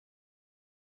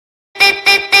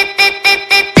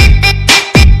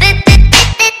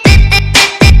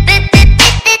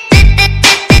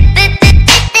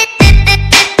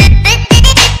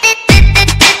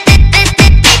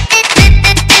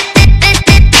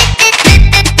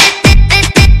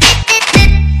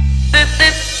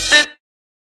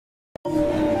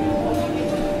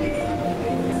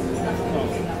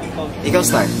Ikaw,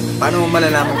 Star, paano mo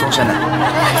malalaman kung siya na?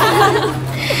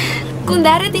 Kung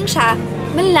darating siya,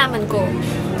 malalaman ko.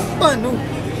 Paano?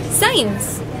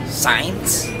 Signs.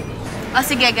 Signs? O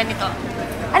sige, ganito.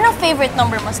 Anong favorite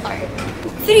number mo, Star?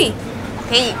 3.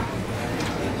 Okay.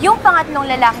 Yung pangatlong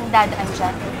lalaking dadaan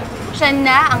dyan, siya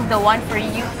na ang the one for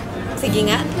you. Sige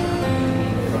nga.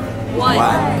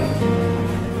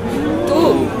 1.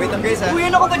 2. Wait lang guys, ha? Uy,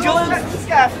 ano ka ba, John?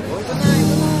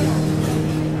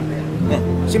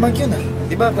 Si Mark yun, ha?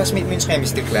 Di ba classmate mo yun sa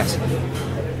chemistry class?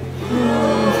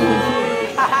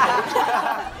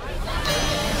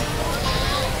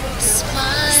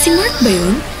 Si Mark ba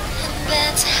yun?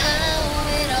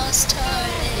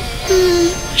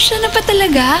 Siya na pa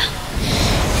talaga?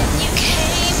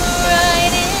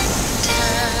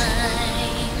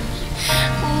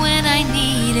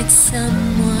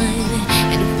 Someone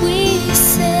and we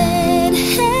said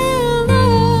hello.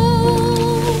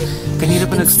 Kanina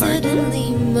pa nag-start?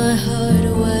 Suddenly my heart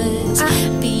was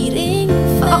beating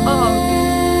fast.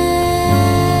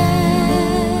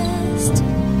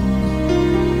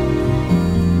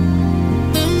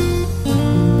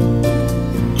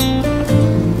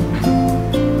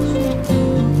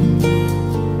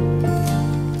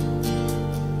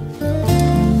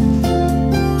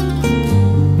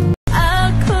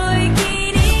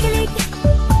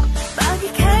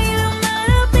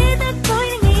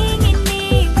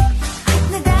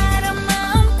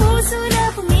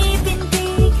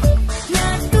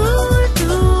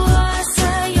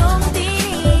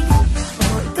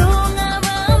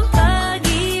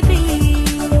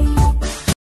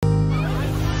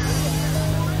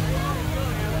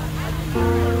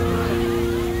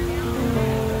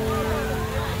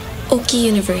 Okay,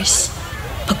 Universe.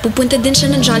 Pag pupunta din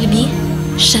siya ng Jollibee,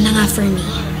 siya na nga for me.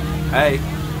 Hi.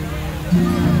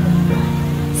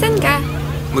 Saan ka?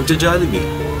 Magja-Jollibee.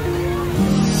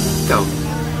 Ikaw?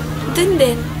 Dun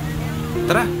din.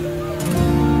 Tara.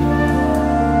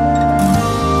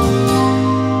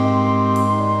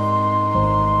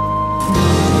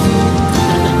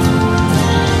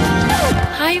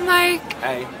 Hi, Mark.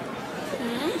 Hi.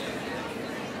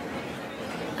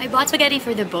 I bought spaghetti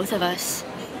for the both of us.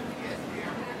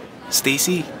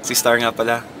 Stacy, si Star nga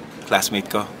pala.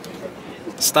 Classmate ko.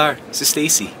 Star, si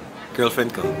Stacy.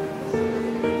 Girlfriend ko.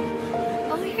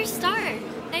 Oh, you're Star.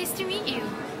 Nice to meet you.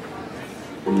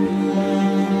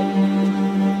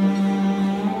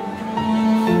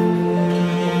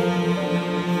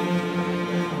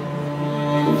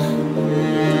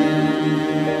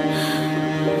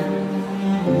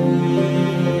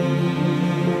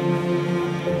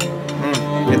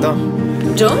 Ito.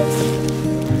 Jones?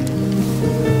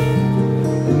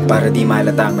 Para di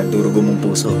malata ang nagdurugo mong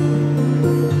puso.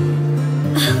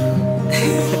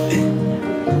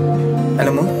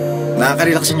 Alam mo,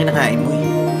 nakaka-relax yung kinakain mo eh.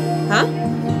 Ha?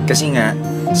 Kasi nga,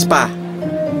 spa,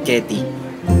 Ketty.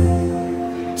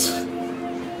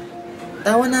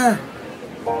 Tawa na.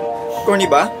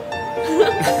 Corny ba?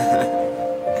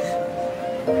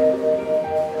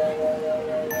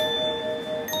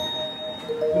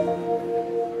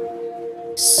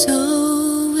 So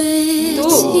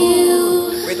it's you.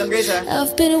 Wait lang guys, ha?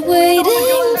 I've been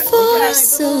waiting for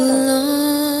so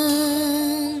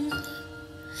long.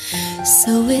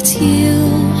 So it's you.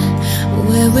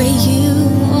 Where were you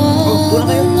all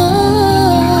along?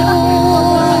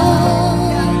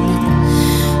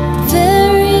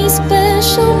 Very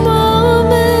special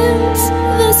moments.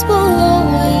 This will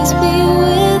always be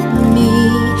with me.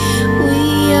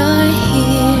 We are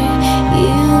here,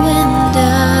 you and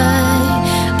I.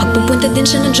 Pag pupunta din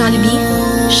siya ng Jollibee,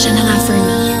 siya na nga for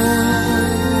me.